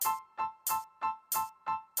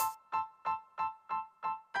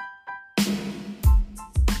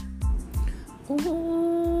Ooh,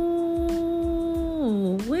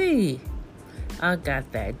 wee. I got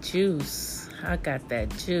that juice. I got that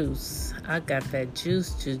juice. I got that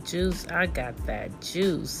juice to juice. I got that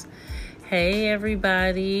juice. Hey,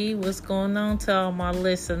 everybody. What's going on to all my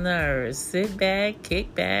listeners? Sit back,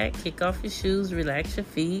 kick off your shoes, relax your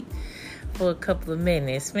feet for a couple of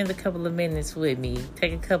minutes. Spend a couple of minutes with me.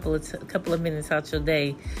 Take a couple of minutes out your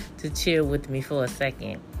day to chill with me for a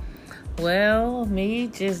second. Well, me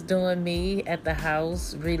just doing me at the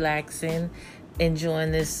house, relaxing,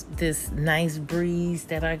 enjoying this nice breeze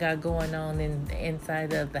that I got going on in the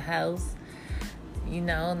inside of the house. You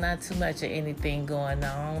know, not too much of anything going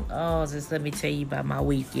on. Oh, just let me tell you about my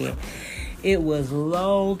weekend. It was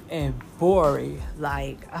long and boring.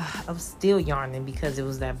 I'm still yarning because it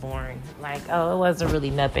was that boring. It wasn't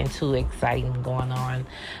really nothing too exciting going on.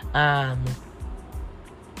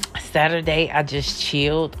 Saturday, I just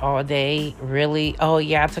chilled all day, really. Oh,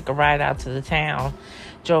 yeah, I took a ride out to the town.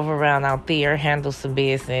 Drove around out there, handled some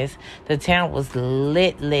business. The town was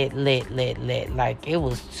lit. It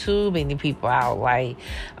was too many people out.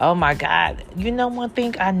 Oh, my God. You know one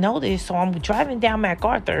thing I noticed? So I'm driving down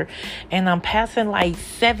MacArthur, and I'm passing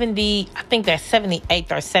 70, I think that's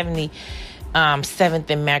 78th or 7th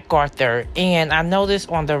in MacArthur, and I noticed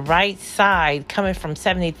on the right side, coming from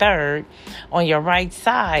 73rd, on your right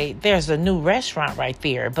side, there's a new restaurant right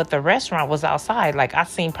there, but the restaurant was outside. I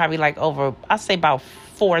seen probably over, I say about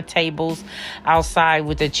 4 tables outside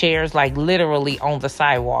with the chairs, literally on the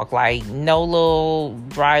sidewalk, no little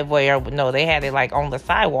driveway or no, they had it on the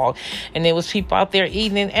sidewalk, and there was people out there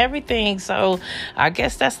eating and everything. So I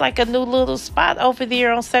guess that's a new little spot over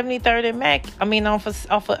there on 73rd and off of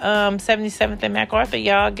 77th and MacArthur.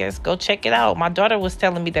 Y'all, guess go check it out. My daughter was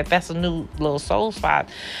telling me that that's a new little soul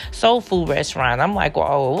food restaurant. I'm like,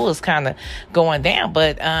 well, it was kind of going down,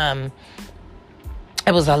 but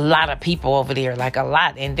it was a lot of people over there, a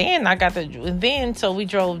lot. And then so we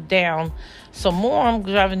drove down some more. I'm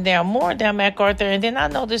driving down MacArthur, and then I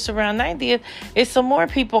noticed around 90th, it's some more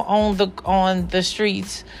people on the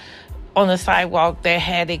streets, on the sidewalk, that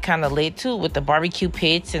had it kind of lit too, with the barbecue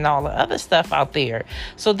pits and all the other stuff out there.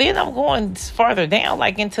 So then I'm going farther down,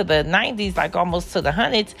 into the 90s, almost to the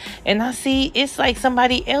hundreds, and I see it's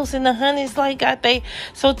somebody else in the hundreds,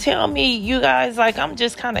 so tell me, you guys, I'm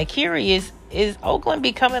just kind of curious. Is Oakland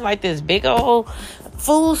becoming this big old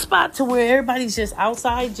food spot to where everybody's just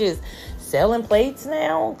outside just selling plates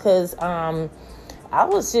now? Because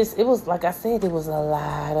it was like I said, it was a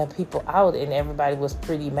lot of people out, and everybody was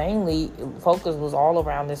mainly focus was all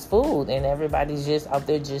around this food, and everybody's just out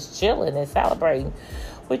there just chilling and celebrating.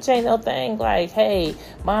 Which ain't no thing. Hey,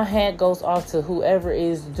 my hat goes off to whoever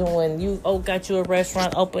is doing, got you a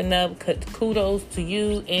restaurant open up. Kudos to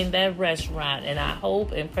you in that restaurant. And I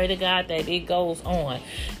hope and pray to God that it goes on.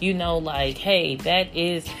 Hey, that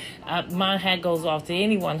is, my hat goes off to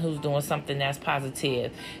anyone who's doing something that's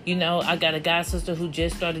positive. I got a god sister who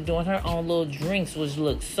just started doing her own little drinks, which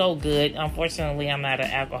looks so good. Unfortunately, I'm not an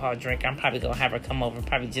alcohol drinker. I'm probably going to have her come over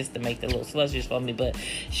probably just to make the little slushies for me. But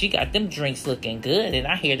she got them drinks looking good. And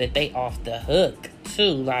I hear that they off the hook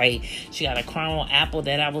too. She got a caramel apple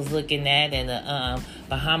that I was looking at, and a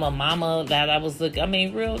Bahama Mama that I was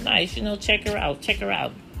looking. Real nice. Check her out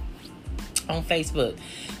on Facebook.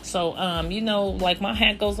 So, my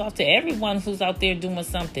hat goes off to everyone who's out there doing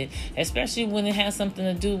something, especially when it has something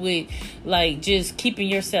to do with, just keeping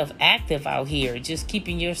yourself active out here, just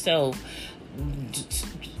keeping yourself,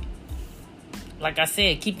 like I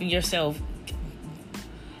said, keeping yourself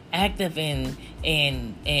active, and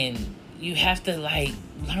you have to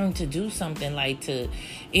learn to do something, to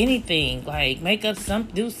anything,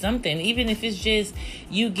 do something, even if it's just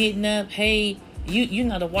you getting up. Hey, you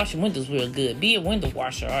know to wash your windows real good, be a window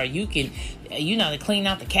washer, or you know to clean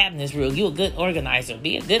out the cabinets you a good organizer,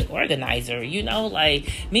 be a good organizer.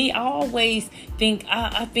 Me, I always think,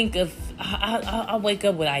 I wake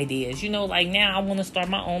up with ideas, now I want to start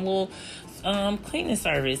my own little cleaning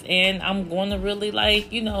service, and I'm going to really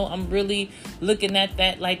I'm really looking at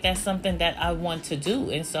that that's something that I want to do,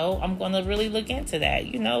 and so I'm going to really look into that.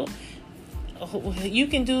 You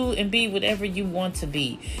can do and be whatever you want to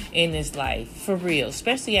be in this life, for real.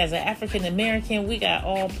 Especially as an African American, we got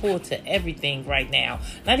all pulled to everything right now.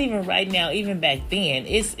 Not even right now, even back then.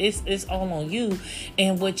 It's all on you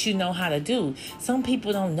and what you know how to do. Some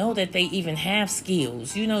people don't know that they even have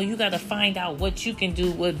skills. You got to find out what you can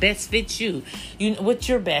do, what best fits you. What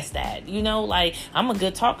you're best at. I'm a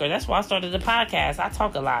good talker. That's why I started the podcast. I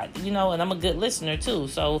talk a lot, and I'm a good listener too.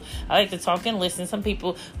 So I like to talk and listen. Some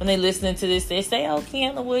people, when they listening to this, that say, oh,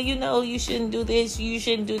 Kiana, well, you shouldn't do this, you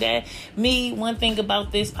shouldn't do that. Me, one thing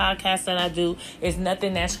about this podcast that I do is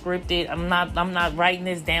nothing that's scripted. I'm not writing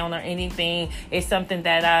this down or anything. It's something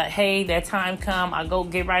that that time come, I go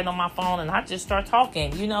get right on my phone and I just start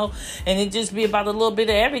talking, and it just be about a little bit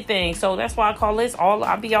of everything. So that's why I call this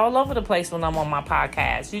I'll be all over the place when I'm on my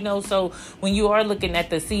podcast, so when you are looking at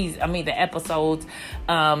the episodes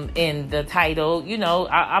in the title,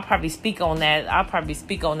 I'll probably speak on that.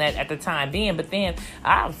 At the time being, but then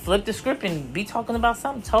I'll flip the script and be talking about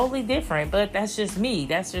something totally different. But that's just me.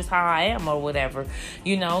 That's just how I am, or whatever.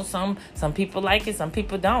 Some people like it, some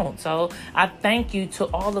people don't. So I thank you to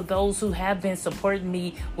all of those who have been supporting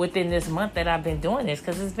me within this month that I've been doing this,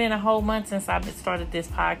 because it's been a whole month since I've started this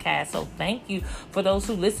podcast. So thank you for those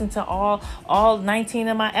who listen to all 19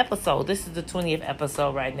 of my episodes. This is the 20th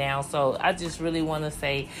episode right now. So I just really want to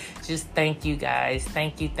say just thank you guys.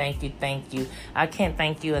 Thank you. I can't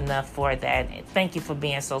thank you enough for that. Thank you for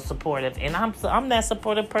being so supportive. And I'm that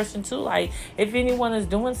supportive person too. Like, if anyone is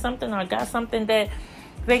doing something or got something that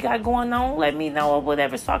they got going on, let me know or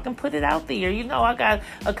whatever, so I can put it out there. I got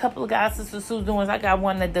a couple of guys, sisters who's doing. I got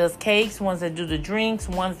one that does cakes, ones that do the drinks,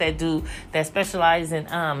 ones that specialize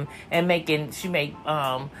in making. She make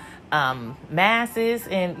masses,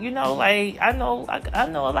 and I know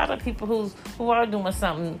a lot of people who are doing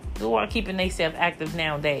something, who are keeping themselves active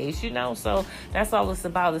nowadays. So that's all it's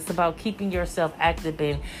about. It's about keeping yourself active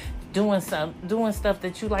and doing stuff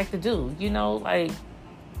that you like to do.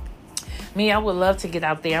 Me, I would love to get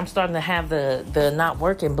out there. I'm starting to have the not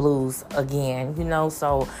working blues again,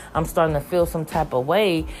 so I'm starting to feel some type of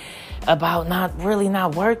way about not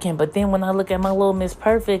working. But then when I look at my little Miss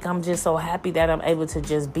Perfect, I'm just so happy that I'm able to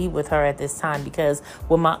just be with her at this time, because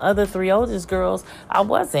with my other 3 oldest girls, I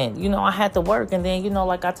wasn't. I had to work. And then,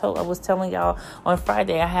 like I was telling y'all on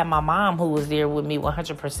Friday, I had my mom who was there with me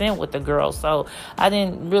 100% with the girls. So I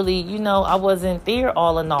didn't really, I wasn't there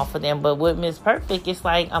all in all for them. But with Miss Perfect, it's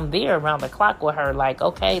like I'm there around the clock with her. Like,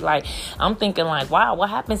 okay, like I'm thinking like, wow, what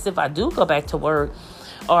happens if I do go back to work?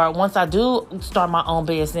 Or once I do start my own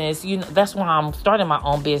business, that's why I'm starting my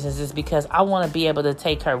own business, is because I want to be able to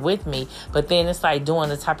take her with me. But then it's like doing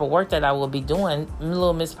the type of work that I will be doing.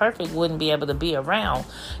 Little Miss Perfect wouldn't be able to be around,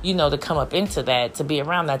 to come up into that, to be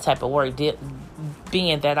around that type of work,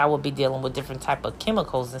 being that I would be dealing with different type of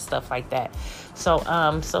chemicals and stuff like that. So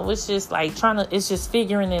it's just like it's just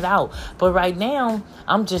figuring it out. But right now,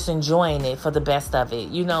 I'm just enjoying it for the best of it,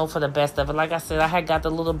 for the best of it. Like I said, I had got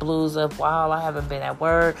the little blues of, wow, I haven't been at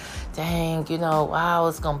work. Dang, wow,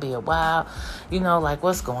 it's going to be a while. Like,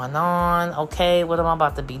 what's going on? Okay, what am I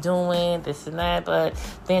about to be doing? This and that. But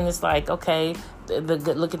then it's like, okay,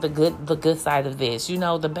 look at the good side of this.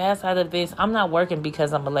 The bad side of this, I'm not working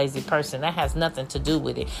because I'm a lazy person. That has nothing to do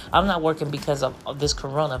with it. I'm not working because of this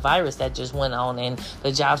coronavirus that just went on, and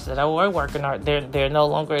the jobs that I were working they're no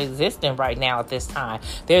longer existing right now at this time.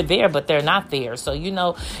 They're there, but they're not there. So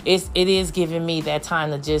it is giving me that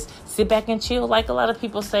time to just sit back and chill. Like a lot of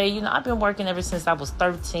people say, I've been working ever since I was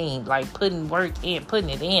 13, like putting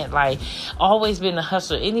it in, like always been a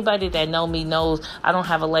hustler. Anybody that know me knows I don't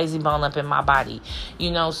have a lazy bone up in my body.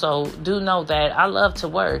 So do know that I love to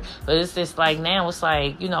work, but it's just like now it's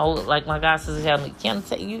like, like my God says, tell me,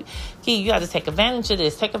 you got to take advantage of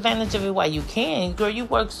this. Take advantage of it while you can. Girl, you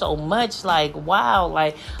work so much. Like, wow.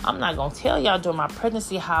 Like, I'm not going to tell y'all during my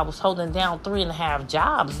pregnancy how I was holding down 3.5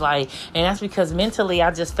 jobs. Like, and that's because mentally I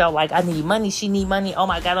just felt like I need money. She need money. Oh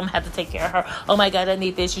my God, I'm going to have to take care of her. Oh my God, I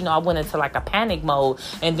need this. I went into like a panic mode.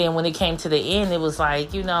 And then when it came to the end, it was like,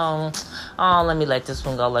 oh, let me let this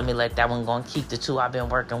one go. Let me let that one go and keep the 2 I've been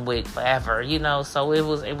working with forever, So it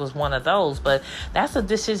was one of those. But that's the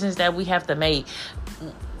decisions that we have to make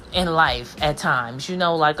in life at times,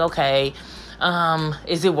 like, okay,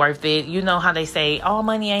 is it worth it? How they say, all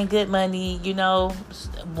money ain't good money,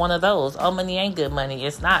 one of those. All money ain't good money.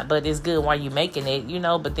 It's not, but it's good while you making it,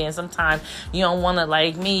 but then sometimes you don't want to,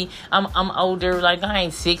 like me, I'm older, like I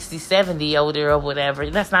ain't 60, 70 older or whatever.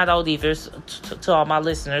 That's not old either. To all my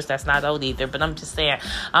listeners, that's not old either, but I'm just saying,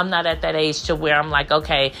 I'm not at that age to where I'm like,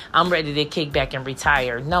 okay, I'm ready to kick back and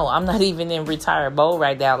retire. No, I'm not even in retire mode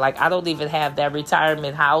right now. Like, I don't even have that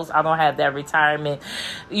retirement house. I don't have that retirement,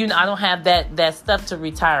 I don't have that stuff to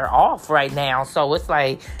retire off right now. So it's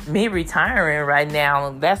like me retiring right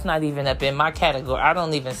now, that's not even up in my category. I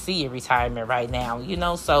don't even see a retirement right now,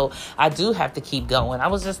 so I do have to keep going. I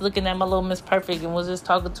was just looking at my little Miss Perfect and was just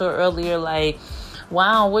talking to her earlier, like,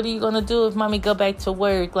 wow, what are you going to do if mommy go back to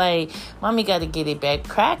work? Like, mommy got to get it back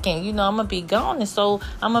cracking. I'm going to be gone. And so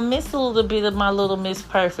I'm going to miss a little bit of my little Miss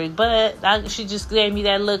Perfect. But she just gave me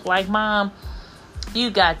that look like, Mom, You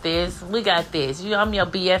got this. We got this. I'm your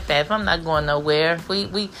BFF. I'm not going nowhere.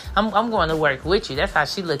 I'm going to work with you. That's how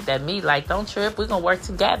she looked at me. Like, don't trip. We're going to work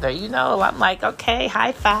together. I'm like, okay,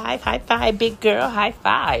 high five, big girl, high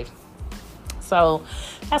five. So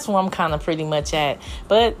that's where I'm kind of pretty much at.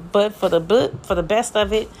 But for the best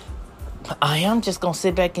of it, I am just going to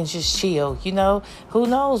sit back and just chill. Who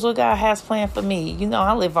knows what God has planned for me.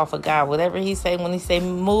 I live off of God. Whatever he say, when he say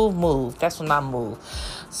move, that's when I move.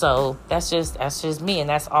 So that's just me, and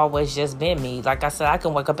that's always just been me. Like I said, I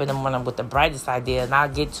can wake up in the morning with the brightest idea, and I'll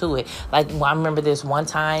get to it. Like, I remember this one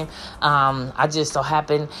time, I just so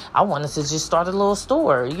happened, I wanted to just start a little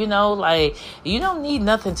store. Like, you don't need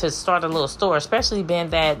nothing to start a little store, especially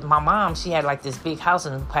being that my mom, she had like this big house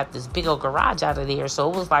and had this big old garage out of there. So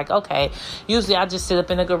it was like, okay, usually I just sit up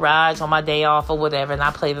in the garage on my day off or whatever, and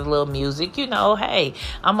I play the little music. Hey,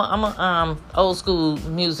 I'm a old school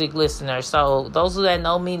music listener. So those who that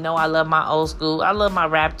know me know I love my old school. I love my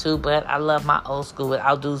rap too, but I love my old school. It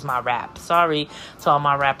outdoes my rap. Sorry to all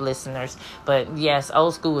my rap listeners, but yes,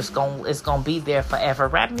 old school is gonna be there forever.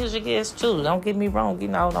 Rap music is too. Don't get me wrong.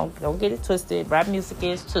 Don't get it twisted. Rap music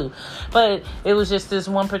is too. But it was just this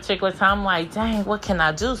one particular time, like, dang, what can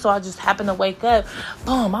I do? So I just happened to wake up.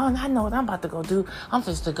 Boom! I know what I'm about to go do. I'm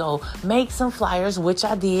just to go make some flyers, which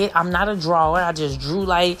I did. I'm not a drawer. I just drew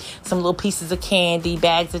like some little pieces of candy,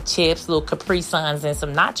 bags of chips, little Capri Suns, and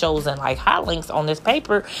some nachos and like hot links on this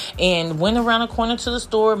paper, and went around the corner to the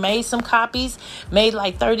store, made some copies, I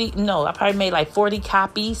probably made like 40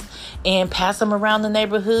 copies, and passed them around the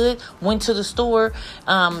neighborhood. Went to the store,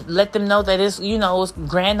 let them know that it's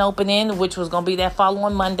grand opening, which was gonna be that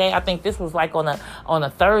following Monday. I think this was like on a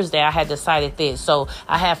Thursday. I had decided this, so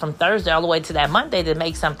I had from Thursday all the way to that Monday to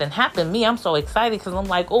make something happen. I'm so excited because I'm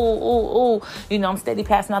like, I'm steady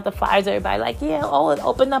passing out the flyers. Everybody like, yeah, it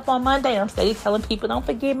opened up on Monday. I'm steady telling people, don't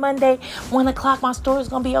forget Monday, 1 o'clock, my store is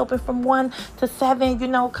going to be open from 1 to 7.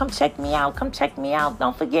 Come check me out.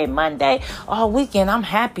 Don't forget Monday. All weekend, I'm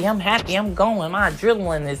happy. I'm going. My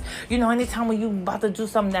adrenaline is, anytime when you about to do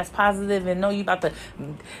something that's positive and know you about to,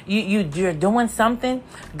 you're doing something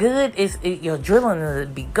good, your adrenaline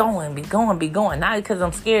will be going. Not because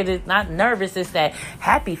I'm scared, it's not nervous, it's that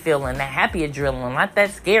happy feeling, that happy adrenaline, not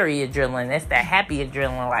that scary adrenaline. It's that happy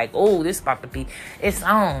adrenaline, like, this about to be, it's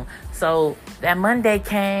on. So that Monday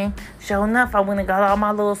came, sure enough, I went and got all my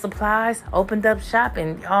little supplies, opened up shop,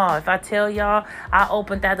 and if I tell y'all, I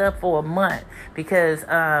opened that up for a month because,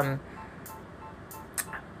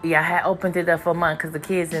 I had opened it up for a month because the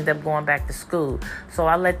kids ended up going back to school. So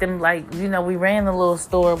I let them, we ran a little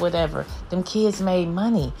store, whatever. Them kids made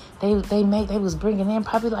money. They was bringing in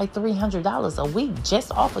probably like $300 a week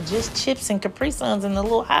just off of just chips and Capri Suns and the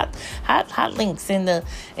little hot links and the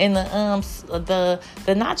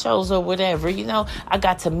nachos or whatever. I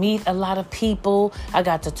got to meet a lot of people. I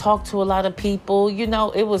got to talk to a lot of people.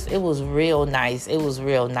 It was real nice. It was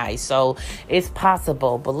real nice. So it's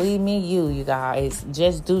possible. Believe me, you guys,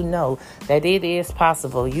 just do know that it is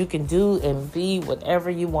possible. You can do and be whatever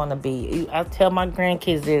you want to be. I tell my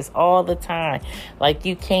grandkids this all the time. Like,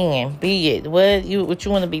 you can be it. What you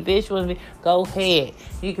want to be? This you want to be? Go ahead.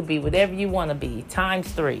 You can be whatever you want to be. Times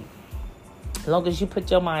 3. As long as you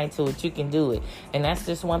put your mind to it, you can do it. And that's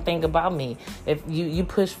just one thing about me. If you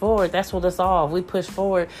push forward, that's what it's all. If we push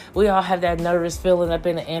forward, we all have that nervous feeling up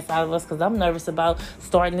in the inside of us, because I'm nervous about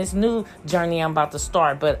starting this new journey I'm about to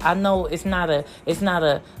start. But I know it's not a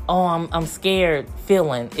I'm scared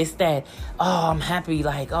feeling. It's that, I'm happy,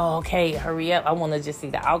 like, okay, hurry up. I want to just see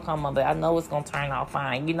the outcome of it. I know it's going to turn out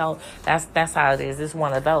fine. That's how it is. It's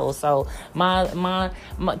one of those. So my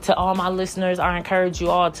to all my listeners, I encourage you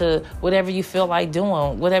all to, whatever you feel like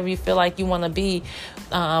doing, whatever you feel like you want to be.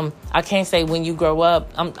 I can't say when you grow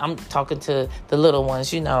up. I'm talking to the little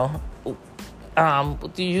ones, you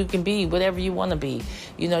can be whatever you want to be.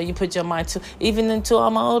 You put your mind to, even into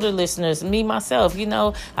all my older listeners, me, myself,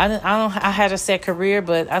 I had a set career,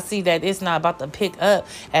 but I see that it's not about to pick up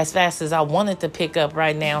as fast as I wanted to pick up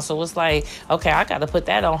right now. So it's like, okay, I got to put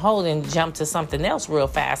that on hold and jump to something else real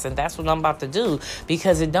fast. And that's what I'm about to do,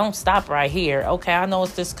 because it don't stop right here. Okay, I know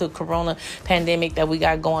it's this corona pandemic that we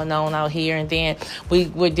got going on out here. And then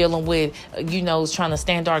we're dealing with, trying to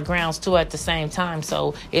stand our grounds too at the same time.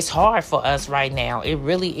 So it's hard for us right now. It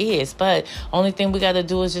really is. But only thing we got to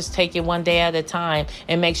do is just take it one day at a time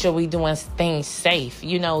and make sure we doing things safe,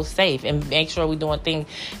 safe, and make sure we doing things,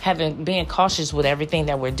 being cautious with everything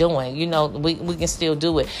that we're doing. We can still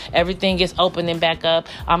do it. Everything is opening back up.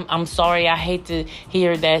 I'm sorry. I hate to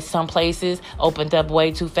hear that some places opened up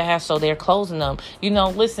way too fast, so they're closing them.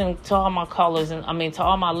 Listen to all my callers, and to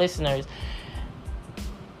all my listeners.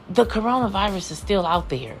 The coronavirus is still out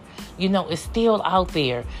there. it's still out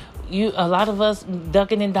there. A lot of us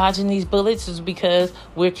ducking and dodging these bullets is because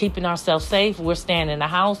we're keeping ourselves safe. We're staying in the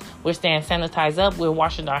house. We're staying sanitized up. We're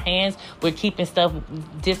washing our hands. We're keeping stuff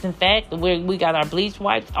disinfect. We got our bleach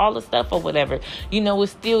wipes, all the stuff or whatever.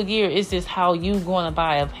 It's still here. It's just how you going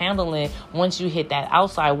about handling once you hit that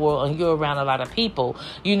outside world and you're around a lot of people.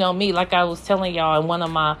 Me, like I was telling y'all in one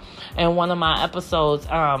of my episodes,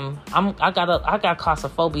 I got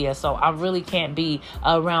claustrophobia, so I really can't be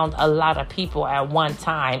around a lot of people at one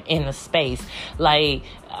time in a space. Like,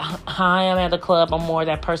 I am at a club, I'm more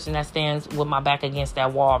that person that stands with my back against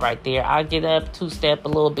that wall right there. I get up, two-step a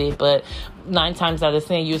little bit, but 9 times out of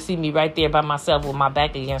 10, you'll see me right there by myself with my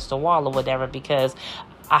back against the wall or whatever, because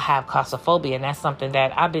I have claustrophobia, and that's something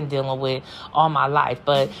that I've been dealing with all my life.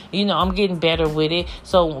 But, I'm getting better with it.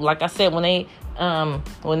 So, like I said,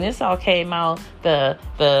 when this all came out,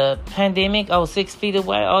 the pandemic, 6 feet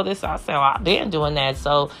away, all this, I said, I've been doing that.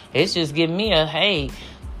 So, it's just giving me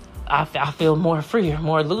I feel more freer,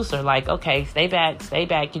 more looser. Like, okay, stay back. I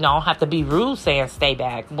don't have to be rude saying stay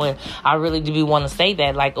back when I really do want to say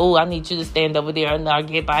that. Like, I need you to stand over there or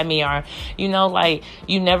get by me, or, like,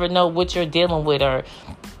 you never know what you're dealing with or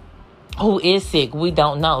who is sick. We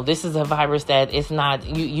don't know. This is a virus that it's not,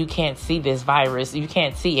 you can't see this virus. You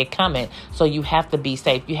can't see it coming. So you have to be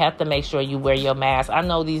safe. You have to make sure you wear your mask. I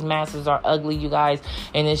know these masks are ugly, you guys,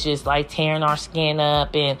 and it's just like tearing our skin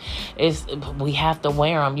up, and we have to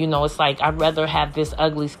wear them. It's like, I'd rather have this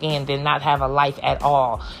ugly skin than not have a life at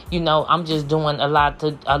all. I'm just doing a lot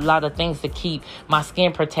of things to keep my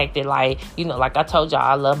skin protected. Like, like I told y'all,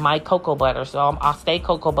 I love my cocoa butter, so I'll stay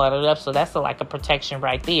cocoa buttered up. So that's like a protection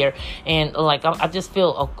right there. And like, I just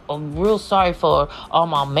feel real sorry for all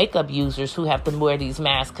my makeup users who have to wear these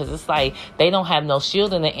masks, because it's like they don't have no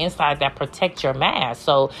shield in the inside that protect your mask.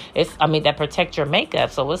 So that protect your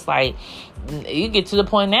makeup. So it's like, you get to the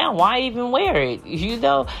point now, why even wear it?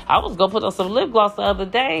 I was gonna put on some lip gloss the other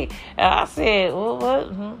day, and I said, well,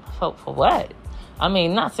 what? For what?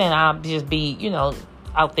 Not saying I'll just be,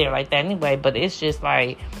 out there like that anyway, but it's just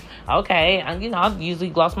like, okay, I usually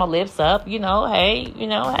gloss my lips up, when you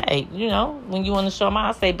want to show them,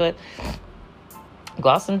 I say, but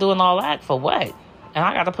glossing, doing all that for what? And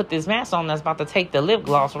I got to put this mask on that's about to take the lip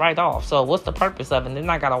gloss right off. So what's the purpose of it? And then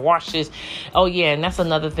I got to wash this. Oh, yeah, and that's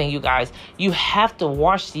another thing, you guys. You have to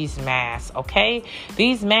wash these masks, okay?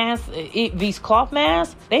 These masks, these cloth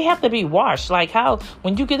masks, they have to be washed. Like how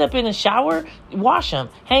when you get up in the shower, wash them.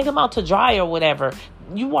 Hang them out to dry or whatever.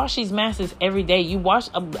 You wash these masks every day. You wash,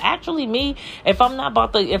 actually me, if I know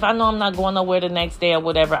I'm not going nowhere the next day or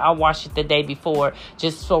whatever, I'll wash it the day before,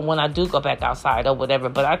 just so when I do go back outside or whatever.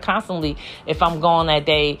 But I constantly, if I'm gone that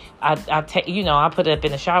day, I put it up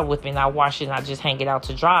in the shower with me and I wash it and I just hang it out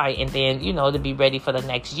to dry, and then, to be ready for the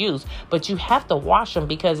next use. But you have to wash them,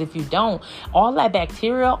 because if you don't, all that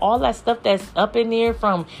bacteria, all that stuff that's up in there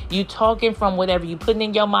from you talking, from whatever you putting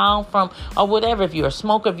in your mouth, from, or whatever, if you're a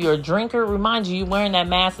smoker, if you're a drinker, remind you wearing that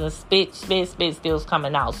mask and spit still's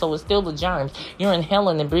coming out. So it's still the germs. You're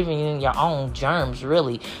inhaling and breathing in your own germs,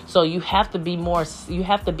 really. So you have to be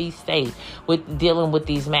safe with dealing with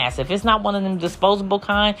these masks. If it's not one of them disposable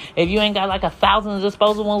kind, if you ain't got like 1,000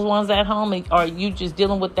 disposable ones at home, or you just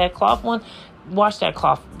dealing with that cloth one, wash that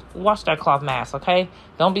cloth mask, okay?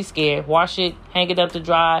 Don't be scared. Wash it, hang it up to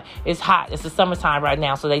dry. It's hot. It's the summertime right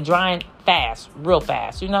now, so they drying fast, real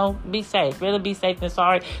fast. Be safe. Really be safe than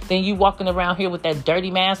sorry. Then you walking around here with that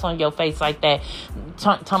dirty mask on your face like that,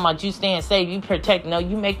 talking about you staying safe, you protect. No,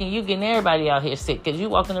 you getting everybody out here sick, because you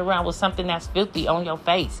walking around with something that's filthy on your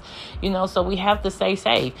face. So we have to stay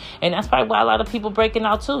safe. And that's probably why a lot of people breaking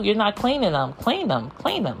out too. You're not cleaning them. Clean them.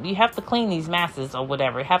 You have to clean these masks or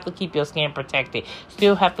whatever. You have to keep your skin protected.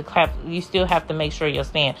 You still have to make sure your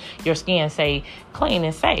skin stay clean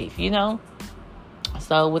and safe,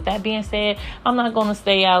 So with that being said, I'm not going to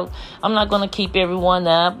stay out. I'm not going to keep everyone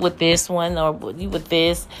up with this one, or with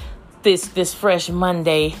this fresh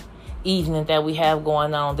Monday evening that we have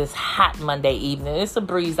going on, this hot Monday evening. It's a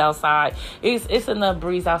breeze outside. It's enough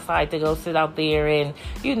breeze outside to go sit out there and,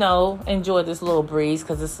 enjoy this little breeze,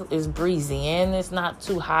 because it's breezy and it's not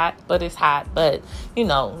too hot, but it's hot. But,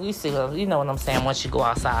 you see, you know what I'm saying, once you go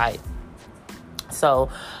outside. So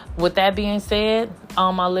with that being said,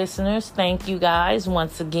 all my listeners, thank you guys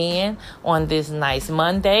once again on this nice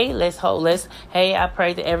Monday. I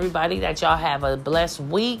pray to everybody that y'all have a blessed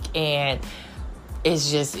week, and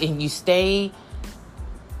and you stay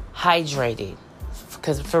hydrated.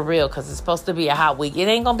 Because it's supposed to be a hot week. It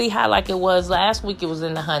ain't going to be hot like it was last week. It was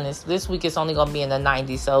in the hundreds. This week it's only going to be in the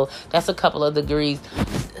 90s. So that's a couple of degrees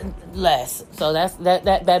less. So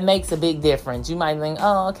that makes a big difference. You might think,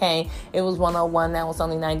 oh, okay, it was 101, now it's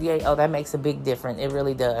only 98. Oh, that makes a big difference. It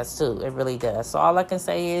really does too. It really does. So all I can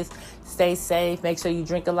say is stay safe. Make sure you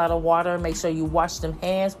drink a lot of water. Make sure you wash them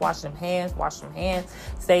hands. Stay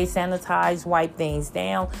sanitized. Wipe things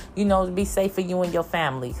down. To be safe for you and your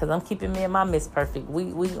family. Because I'm keeping me and my Miss Perfect. We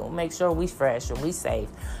make sure we fresh and we safe.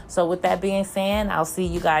 So with that being said, I'll see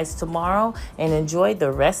you guys tomorrow and enjoy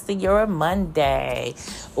the rest of your Monday.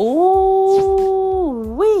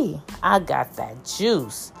 Ooh wee! I got that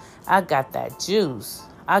juice. I got that juice.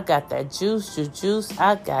 I got that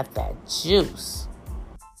juice.